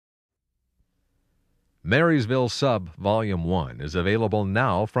Marysville Sub Volume 1 is available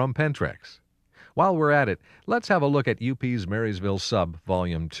now from Pentrex. While we're at it, let's have a look at UP's Marysville Sub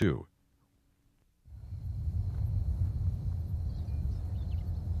Volume 2.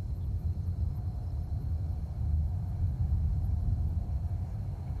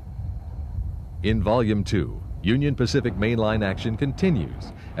 In Volume 2, Union Pacific Mainline action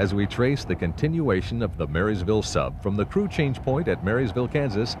continues as we trace the continuation of the Marysville Sub from the crew change point at Marysville,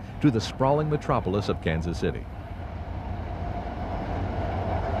 Kansas to the sprawling metropolis of Kansas City.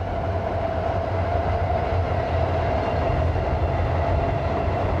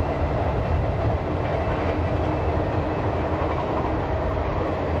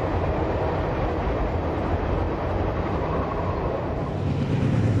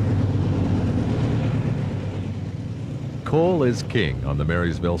 Coal is king on the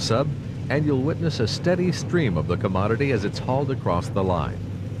Marysville Sub, and you'll witness a steady stream of the commodity as it's hauled across the line.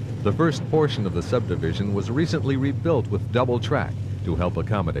 The first portion of the subdivision was recently rebuilt with double track to help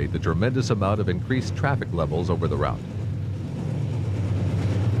accommodate the tremendous amount of increased traffic levels over the route.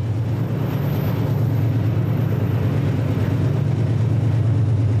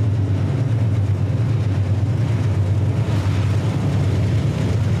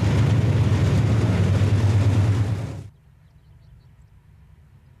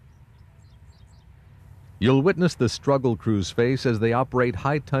 You'll witness the struggle crews face as they operate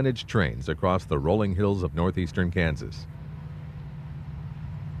high-tonnage trains across the rolling hills of northeastern Kansas.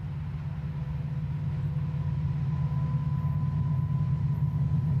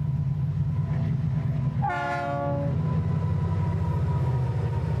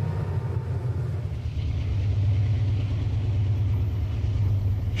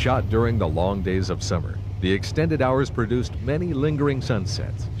 Shot during the long days of summer, the extended hours produced many lingering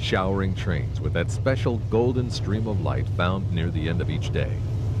sunsets, showering trains with that special golden stream of light found near the end of each day.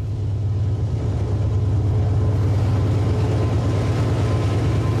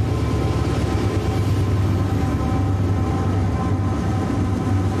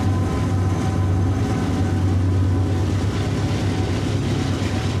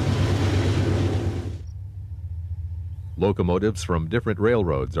 Locomotives from different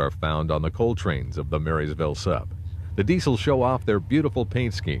railroads are found on the coal trains of the Marysville Sub. The diesels show off their beautiful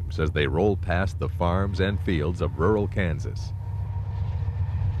paint schemes as they roll past the farms and fields of rural Kansas.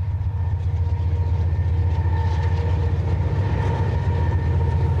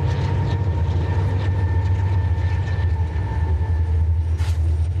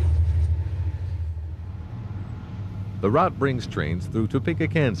 The route brings trains through Topeka,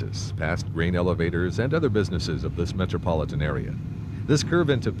 Kansas, past grain elevators and other businesses of this metropolitan area. This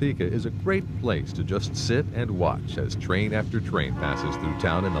curve in Topeka is a great place to just sit and watch as train after train passes through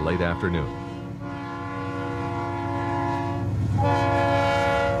town in the late afternoon.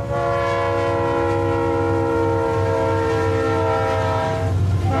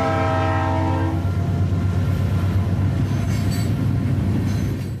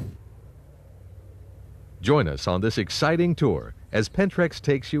 Join us on this exciting tour as Pentrex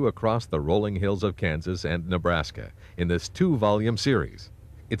takes you across the rolling hills of Kansas and Nebraska in this 2-volume series.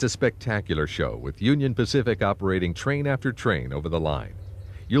 It's a spectacular show with Union Pacific operating train after train over the line.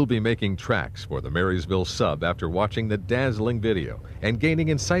 You'll be making tracks for the Marysville Sub after watching the dazzling video and gaining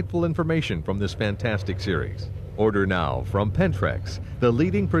insightful information from this fantastic series. Order now from Pentrex, the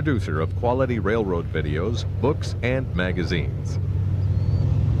leading producer of quality railroad videos, books, and magazines.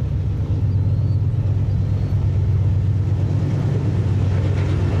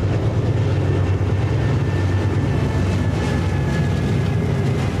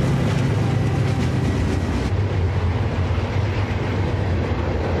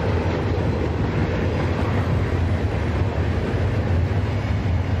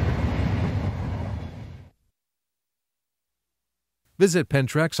 Visit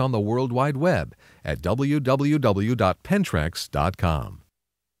Pentrex on the World Wide Web at www.pentrex.com.